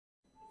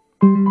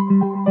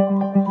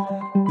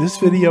This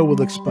video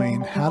will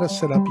explain how to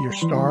set up your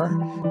Star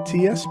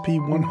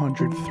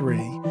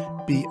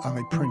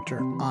TSP143IIIBI printer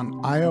on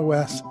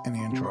iOS and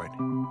Android.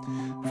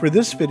 For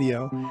this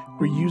video,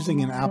 we're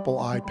using an Apple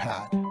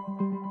iPad.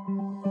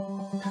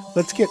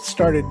 Let's get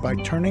started by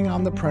turning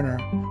on the printer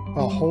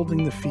while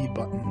holding the feed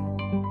button.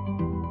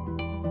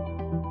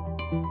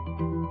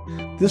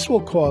 This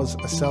will cause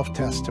a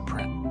self-test to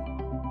print.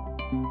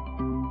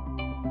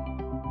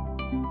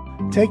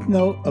 Take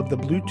note of the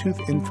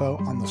Bluetooth info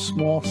on the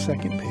small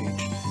second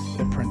page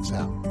that prints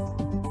out.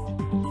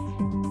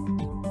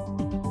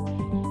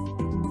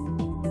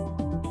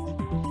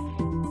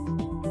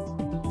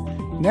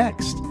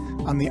 Next,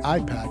 on the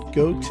iPad,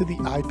 go to the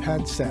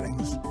iPad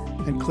settings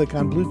and click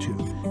on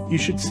Bluetooth. You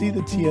should see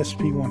the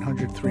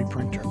TSP143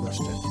 printer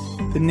listed.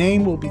 The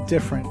name will be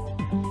different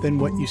than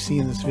what you see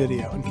in this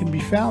video and can be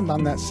found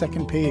on that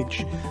second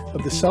page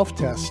of the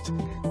self-test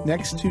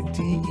next to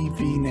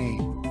DEV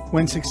name.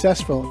 When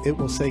successful, it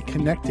will say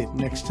connected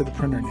next to the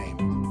printer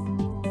name.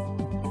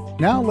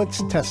 Now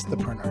let's test the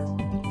printer.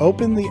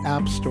 Open the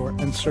App Store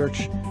and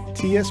search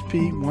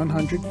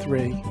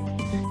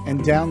TSP103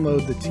 and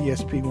download the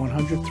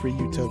TSP103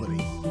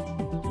 utility.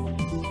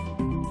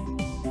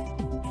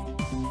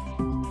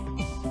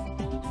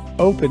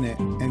 Open it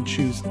and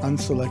choose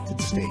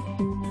Unselected State.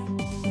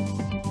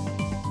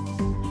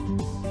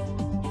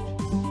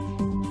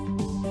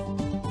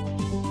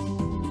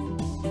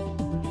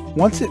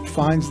 Once it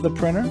finds the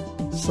printer,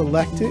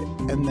 select it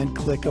and then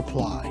click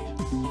Apply.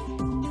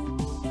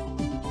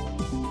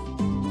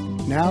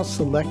 Now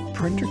select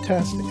Printer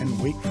Test and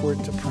wait for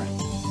it to print.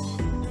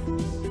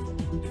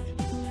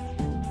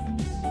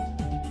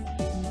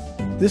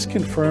 This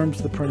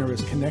confirms the printer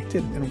is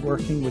connected and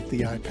working with the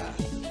iPad.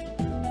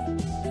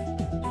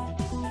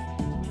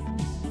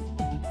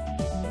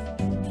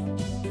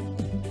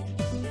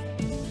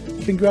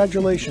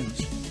 Congratulations!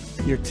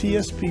 Your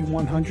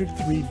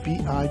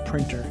TSP143IIIBI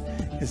printer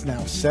is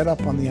now set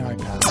up on the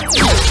iPad.